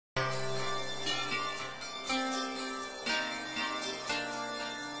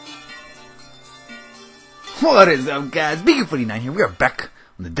What is up, guys? Beancrew49 here. We are back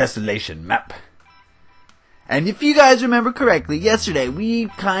on the Desolation map. And if you guys remember correctly, yesterday we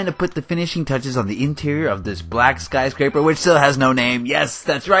kind of put the finishing touches on the interior of this black skyscraper, which still has no name. Yes,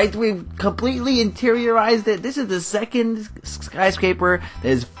 that's right. We've completely interiorized it. This is the second skyscraper that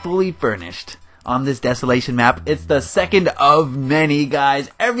is fully furnished on this Desolation map. It's the second of many, guys.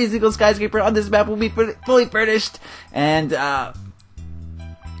 Every single skyscraper on this map will be fully furnished. And,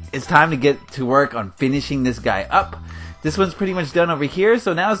 it's time to get to work on finishing this guy up. This one's pretty much done over here,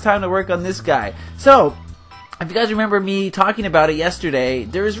 so now it's time to work on this guy. So, if you guys remember me talking about it yesterday,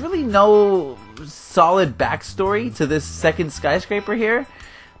 there is really no solid backstory to this second skyscraper here.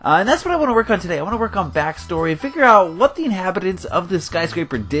 And that's what I want to work on today. I want to work on backstory and figure out what the inhabitants of this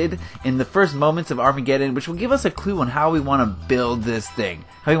skyscraper did in the first moments of Armageddon, which will give us a clue on how we want to build this thing,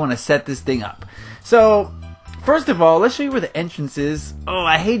 how we want to set this thing up. So, first of all, let's show you where the entrance is. Oh,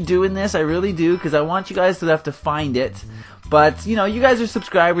 I hate doing this, I really do, because I want you guys to have to find it. But, you know, you guys are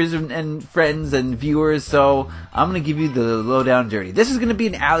subscribers and friends and viewers, so I'm going to give you the lowdown dirty. This is going to be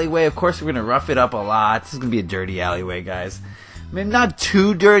an alleyway. Of course, we're going to rough it up a lot. This is going to be a dirty alleyway, guys. I mean, not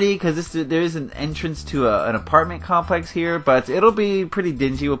too dirty, because there is an entrance to an apartment complex here, but it'll be pretty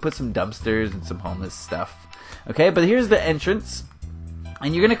dingy. We'll put some dumpsters and some homeless stuff. Okay, but here's the entrance.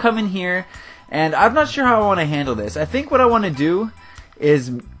 And you're going to come in here. And I'm not sure how I want to handle this. I think what I want to do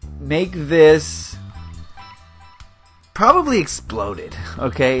is make this probably exploded.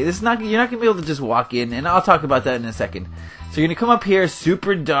 Okay, this is not, you're not gonna be able to just walk in, and I'll talk about that in a second. So you're gonna come up here,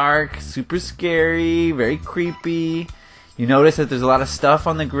 super dark, super scary, very creepy. You notice that there's a lot of stuff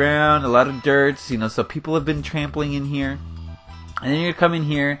on the ground, a lot of dirt. You know, so people have been trampling in here. And then you're gonna come in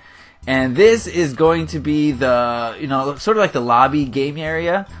here, and this is going to be the, you know, sort of like the lobby game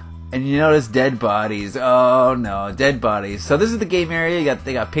area. And you notice dead bodies. Oh no, dead bodies. So this is the game area.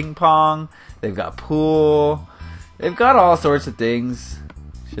 They got ping pong. They've got pool. They've got all sorts of things.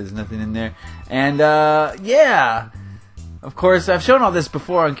 There's nothing in there. And yeah, of course I've shown all this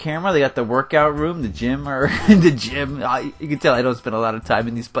before on camera. They got the workout room, the gym, or the gym. You can tell I don't spend a lot of time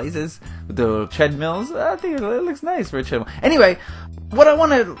in these places with the little treadmills. I think it looks nice for a treadmill. Anyway, what I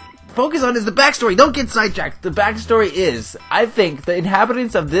want to focus on is the backstory. Don't get sidetracked. The backstory is, I think the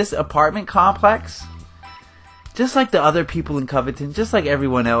inhabitants of this apartment complex, just like the other people in Coveton, just like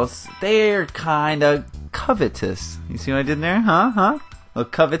everyone else, they're kind of covetous. You see what I did there? Huh? Well,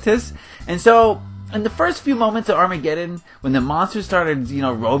 covetous. And so, in the first few moments of Armageddon, when the monsters started, you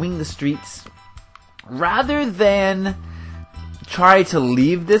know, roaming the streets, rather than try to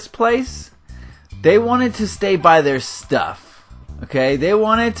leave this place, they wanted to stay by their stuff. Okay, they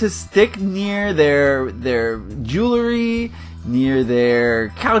wanted to stick near their jewelry, near their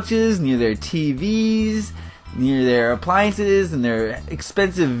couches, near their TVs, near their appliances and their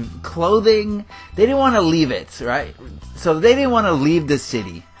expensive clothing. They didn't want to leave it, right? So they didn't want to leave the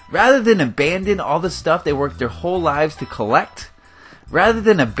city. Rather than abandon all the stuff they worked their whole lives to collect, rather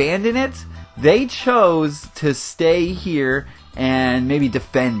than abandon it, they chose to stay here and maybe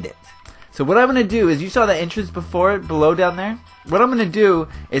defend it. So what I'm going to do is, you saw the entrance before, below down there? What I'm going to do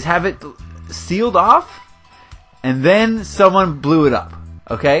is have it sealed off, and then someone blew it up.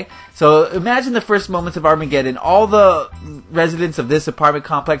 Okay? So imagine the first moments of Armageddon. All the residents of this apartment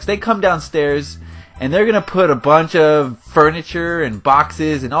complex, they come downstairs, and they're going to put a bunch of furniture and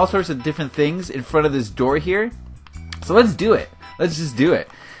boxes and all sorts of different things in front of this door here. So let's do it. Let's just do it.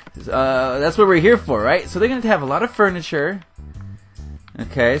 That's what we're here for, right? So they're going to have a lot of furniture.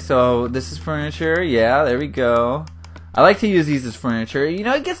 Okay, so this is furniture. Yeah, there we go. I like to use these as furniture. You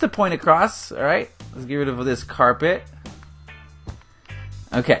know, it gets the point across. Alright, let's get rid of this carpet.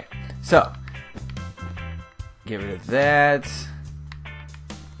 Okay, so get rid of that.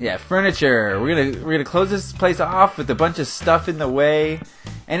 Yeah, furniture. We're gonna close this place off with a bunch of stuff in the way.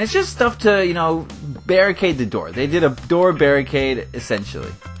 And it's just stuff to, you know, barricade the door. They did a door barricade,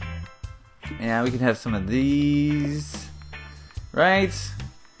 essentially. Yeah, we can have some of these. Right?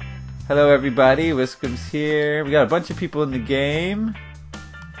 Hello everybody, Whiskum's here. We got a bunch of people in the game.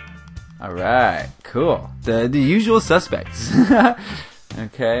 Alright, cool. The usual suspects.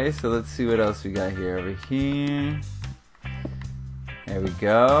 Okay, so let's see what else we got here. Over here. There we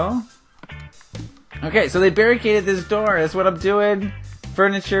go. Okay, so they barricaded this door. That's what I'm doing.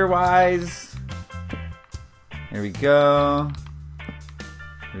 Furniture wise. There we go.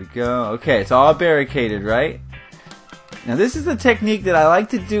 There we go. Okay, it's all barricaded, right? Now this is a technique that I like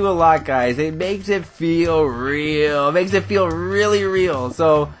to do a lot, guys. It makes it feel real. It makes it feel really real.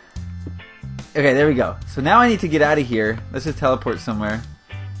 So, okay, there we go. So now I need to get out of here. Let's just teleport somewhere.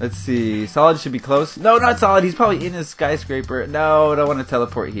 Let's see. Solid should be close. No, not Solid. He's probably in his skyscraper. No, I don't want to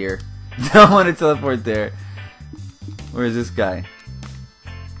teleport here. Don't want to teleport there. Where is this guy?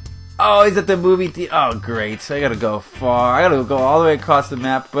 Oh, he's at the movie theater. Oh, great. I gotta go far. I gotta go all the way across the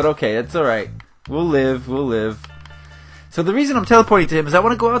map. But okay, that's alright. We'll live. We'll live. So the reason I'm teleporting to him is I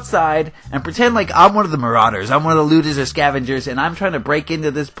want to go outside and pretend like I'm one of the marauders. I'm one of the looters or scavengers, and I'm trying to break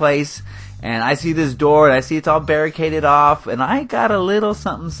into this place. And I see this door, and I see it's all barricaded off, and I got a little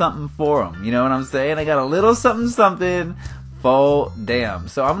something for him. You know what I'm saying? I got a little something for damn.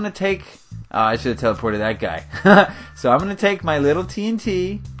 So I'm gonna take. Oh, I should have teleported that guy. So I'm gonna take my little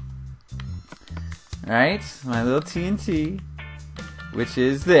TNT. Right, my little TNT, which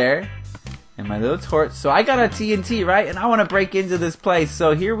is there. And my little torch. So I got a TNT, right? And I want to break into this place.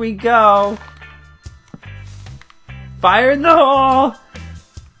 So here we go. Fire in the hole.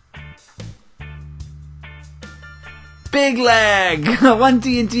 Big lag. One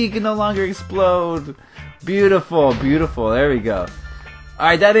TNT can no longer explode. Beautiful, beautiful. There we go.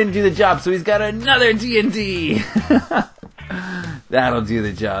 Alright, that didn't do the job. So he's got another TNT. That'll do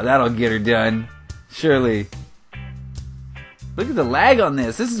the job. That'll get her done. Surely. Look at the lag on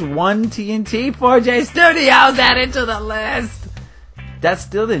this. This is one TNT 4J Studios. Add it to the list. That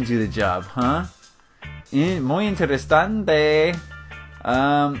still didn't do the job, huh? Muy interesante.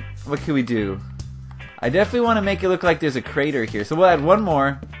 What can we do? I definitely want to make it look like there's a crater here. So we'll add one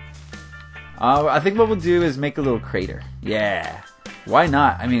more. I think what we'll do is make a little crater. Yeah. Why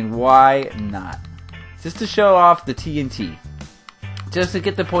not? I mean, why not? Just to show off the TNT. Just to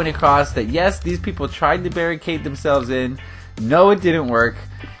get the point across that yes, these people tried to barricade themselves in. No, it didn't work.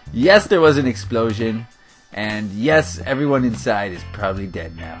 Yes, there was an explosion. And yes, everyone inside is probably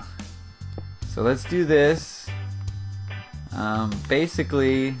dead now. So let's do this.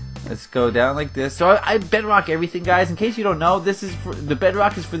 Basically, let's go down like this. So I bedrock everything, guys. In case you don't know, this is the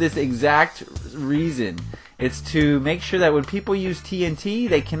bedrock is for this exact reason. It's to make sure that when people use TNT,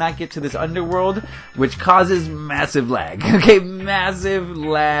 they cannot get to this underworld, which causes massive lag. Okay, massive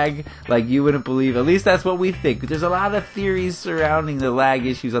lag like you wouldn't believe. At least that's what we think. There's a lot of theories surrounding the lag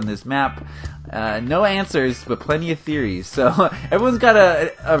issues on this map. No answers, but plenty of theories. So everyone's got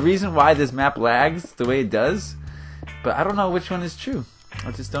a reason why this map lags the way it does. But I don't know which one is true. I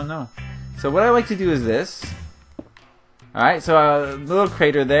just don't know. So what I like to do is this. Alright, so a little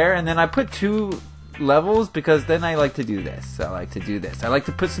crater there, and then I put 2 levels because then I like to do this. I like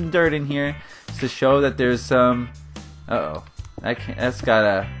to put some dirt in here to show that there's some. That's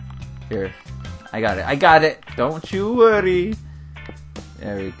gotta. Here, I got it. Don't you worry.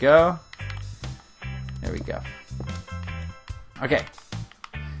 There we go. Okay.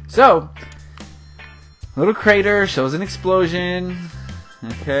 So, little crater shows an explosion.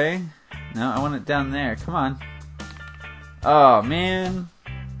 Okay. No, I want it down there. Come on. Oh man.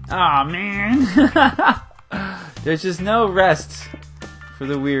 Aw, man. There's just no rest for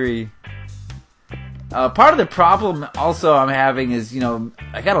the weary. Part of the problem also I'm having is,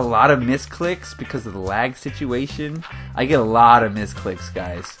 I got a lot of misclicks because of the lag situation. I get a lot of misclicks,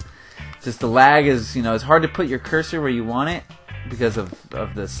 guys. Just the lag is, it's hard to put your cursor where you want it because of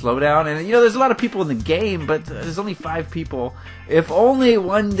the slowdown. And, there's a lot of people in the game, but there's only 5 people. If only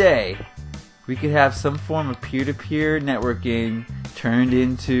one day we could have some form of peer-to-peer networking turned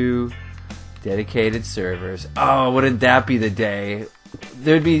into dedicated servers. Oh, wouldn't that be the day?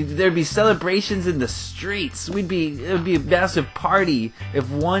 There'd be celebrations in the streets. It would be a massive party if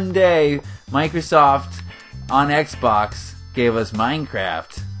one day Microsoft on Xbox gave us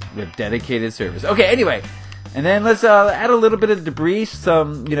Minecraft with dedicated servers. Okay, anyway, and then let's add a little bit of debris,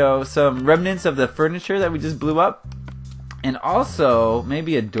 some remnants of the furniture that we just blew up, and also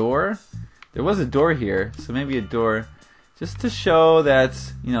maybe a door. There was a door here, so maybe a door. Just to show that,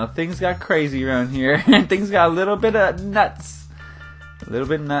 things got crazy around here. And things got a little bit of nuts. A little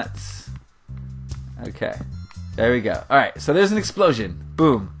bit nuts. Okay. There we go. Alright, so there's an explosion.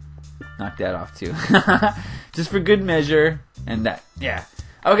 Boom. Knock that off too. Just for good measure. And that. Yeah.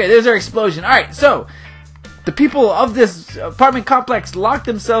 Okay, there's our explosion. Alright, so the people of this apartment complex locked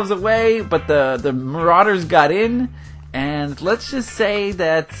themselves away, but the marauders got in. And let's just say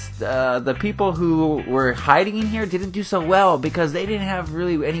that the people who were hiding in here didn't do so well because they didn't have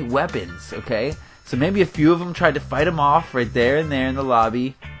really any weapons, okay? So maybe a few of them tried to fight them off right there and there in the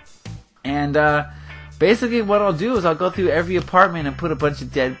lobby. And basically what I'll do is I'll go through every apartment and put a bunch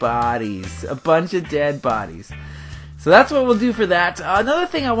of dead bodies. A bunch of dead bodies. So that's what we'll do for that. Another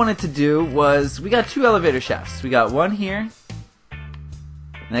thing I wanted to do was we got 2 elevator shafts. We got one here.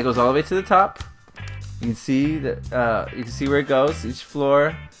 And that goes all the way to the top. You can see that. You can see where it goes, each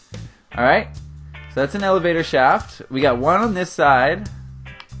floor. All right, so that's an elevator shaft. We got one on this side.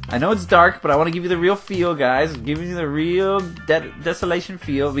 I know it's dark, but I want to give you the real feel, guys. I'm giving you the real Desolation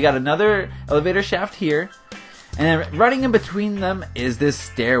feel. We got another elevator shaft here, And then running in between them is this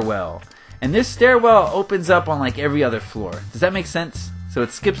stairwell. And this stairwell opens up on like every other floor. Does that make sense? So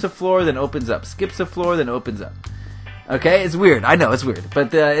it skips a floor, then opens up. Skips a floor, then opens up. Okay, it's weird. I know, it's weird.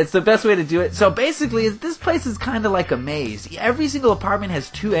 But it's the best way to do it. So basically, this place is kind of like a maze. Every single apartment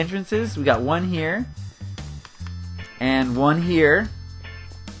has 2 entrances. We got one here. And one here.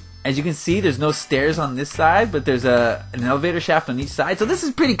 As you can see, there's no stairs on this side, but there's an elevator shaft on each side. So this is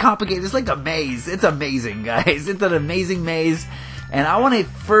pretty complicated. It's like a maze. It's amazing, guys. It's an amazing maze. And I want to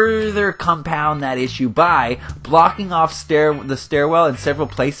further compound that issue by blocking off the stairwell in several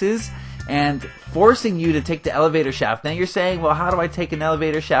places and forcing you to take the elevator shaft. Now you're saying, well, how do I take an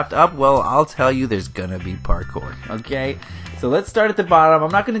elevator shaft up? Well, I'll tell you, there's going to be parkour, okay? So let's start at the bottom.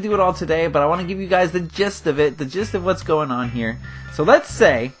 I'm not going to do it all today, but I want to give you guys the gist of it, the gist of what's going on here. So let's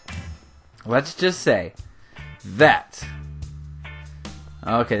just say that...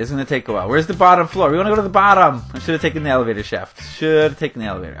 Okay, this is going to take a while. Where's the bottom floor? We want to go to the bottom. I should have taken the elevator shaft. Should have taken the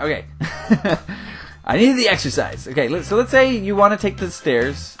elevator. Okay. I needed the exercise. Okay, so let's say you want to take the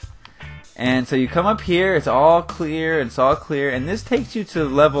stairs. And so you come up here. It's all clear. It's all clear. And this takes you to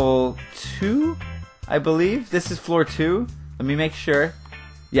level 2, I believe. This is floor 2. Let me make sure.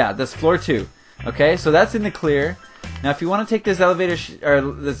 Yeah, that's floor 2. Okay, so that's in the clear. Now, if you want to take this elevator, or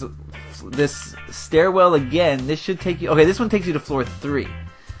this stairwell again, this should take you... Okay, this one takes you to floor 3.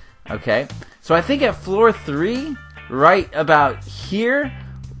 Okay, so I think at floor 3, right about here,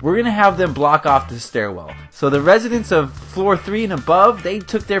 we're going to have them block off the stairwell. So the residents of floor 3 and above, they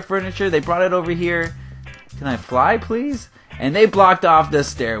took their furniture, they brought it over here. Can I fly, please? And they blocked off the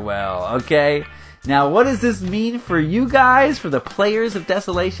stairwell, okay? Now, what does this mean for you guys, for the players of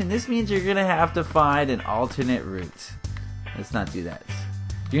Desolation? This means you're going to have to find an alternate route. Let's not do that.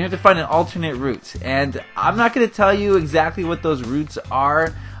 You're going to have to find an alternate route. And I'm not going to tell you exactly what those routes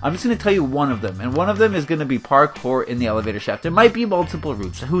are. I'm just going to tell you one of them. And one of them is going to be parkour in the elevator shaft. There might be multiple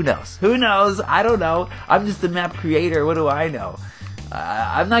routes. Who knows? Who knows? I don't know. I'm just the map creator. What do I know?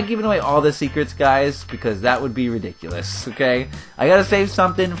 I'm not giving away all the secrets, guys, because that would be ridiculous, okay? I gotta save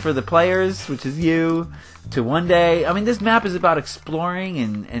something for the players, which is you, to one day... I mean, this map is about exploring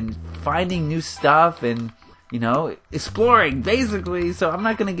and finding new stuff and... You know, exploring, basically, so I'm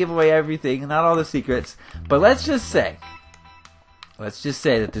not going to give away everything, not all the secrets, but let's just say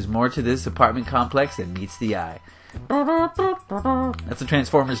that there's more to this apartment complex than meets the eye. That's a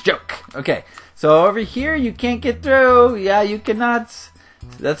Transformers joke. Okay, so over here, you can't get through. Yeah, you cannot.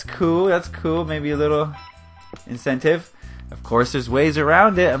 That's cool, maybe a little incentive. Of course, there's ways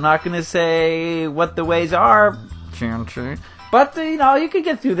around it. I'm not going to say what the ways are. But, you know, you could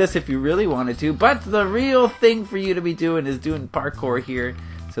get through this if you really wanted to. But the real thing for you to be doing is doing parkour here.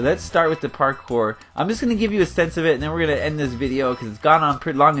 So let's start with the parkour. I'm just going to give you a sense of it, and then we're going to end this video because it's gone on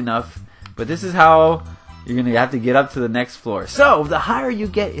pretty long enough. But this is how you're going to have to get up to the next floor. So, the higher you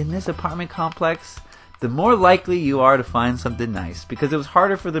get in this apartment complex, the more likely you are to find something nice. Because it was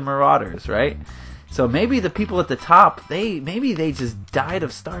harder for the marauders, right? So maybe the people at the top, maybe they just died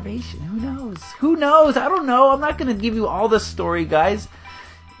of starvation. Who knows? Who knows? I don't know. I'm not going to give you all the story, guys.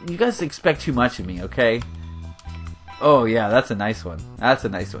 You guys expect too much of me, okay? Oh, yeah, that's a nice one. That's a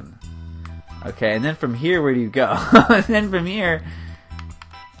nice one. Okay, and then from here, where do you go? And then from here...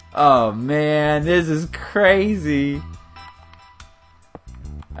 Oh, man, this is crazy.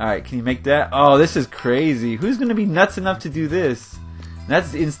 Alright, can you make that? Oh, this is crazy. Who's going to be nuts enough to do this?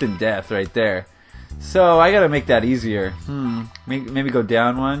 That's instant death right there. So, I gotta make that easier. Maybe go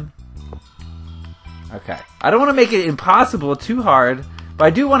down one. Okay. I don't want to make it impossible, too hard. But I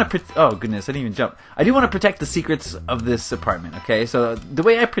do want to... Oh, goodness, I didn't even jump. I do want to protect the secrets of this apartment, okay? So, the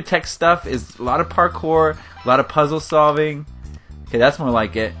way I protect stuff is a lot of parkour, a lot of puzzle solving. Okay, that's more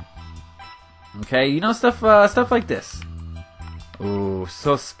like it. Okay, you know, stuff like this. Ooh,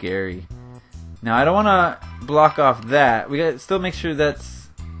 so scary. Now, I don't want to block off that. We gotta still make sure that's...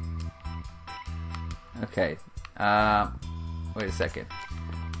 Okay. Wait a second.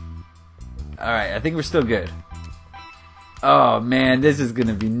 Alright, I think we're still good. Oh, man, this is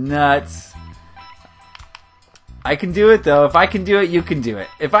gonna be nuts. I can do it, though. If I can do it, you can do it.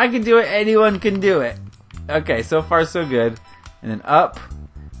 If I can do it, anyone can do it. Okay, so far so good. And then up.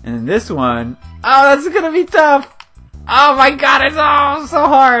 And then this one. Oh, that's gonna be tough. Oh my god, it's so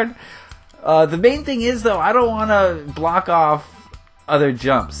hard. The main thing is, though, I don't want to block off other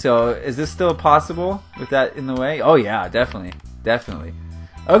jumps. So, is this still possible with that in the way? Oh yeah, definitely. Definitely.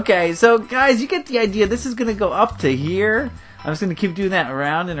 Okay, so guys, you get the idea. This is gonna go up to here. I'm just gonna keep doing that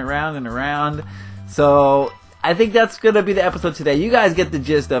around and around and around. So, I think that's gonna be the episode today. You guys get the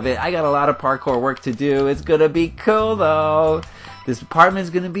gist of it. I got a lot of parkour work to do. It's gonna be cool, though. This apartment is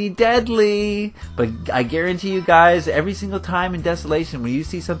going to be deadly. But I guarantee you guys, every single time in Desolation, when you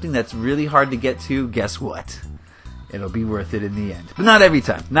see something that's really hard to get to, guess what? It'll be worth it in the end. But not every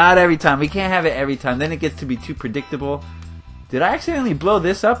time. Not every time. We can't have it every time. Then it gets to be too predictable. Did I accidentally blow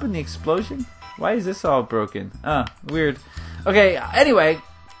this up in the explosion? Why is this all broken? Weird. Okay, anyway,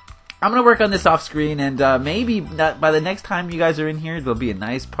 I'm going to work on this off screen, and maybe by the next time you guys are in here, there'll be a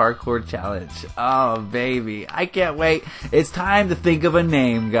nice parkour challenge. Oh, baby. I can't wait. It's time to think of a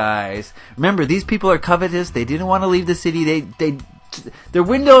name, guys. Remember, these people are covetous. They didn't want to leave the city. Their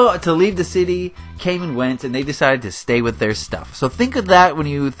window to leave the city came and went, and they decided to stay with their stuff. So think of that when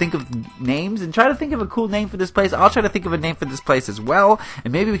you think of names, and try to think of a cool name for this place. I'll try to think of a name for this place as well,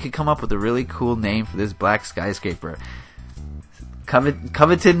 and maybe we could come up with a really cool name for this black skyscraper.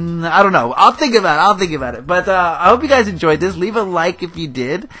 Coveton, I don't know. I'll think about it. But I hope you guys enjoyed this. Leave a like if you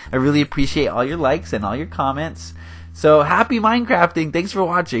did. I really appreciate all your likes and all your comments. So happy Minecrafting. Thanks for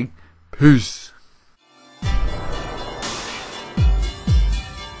watching. Peace.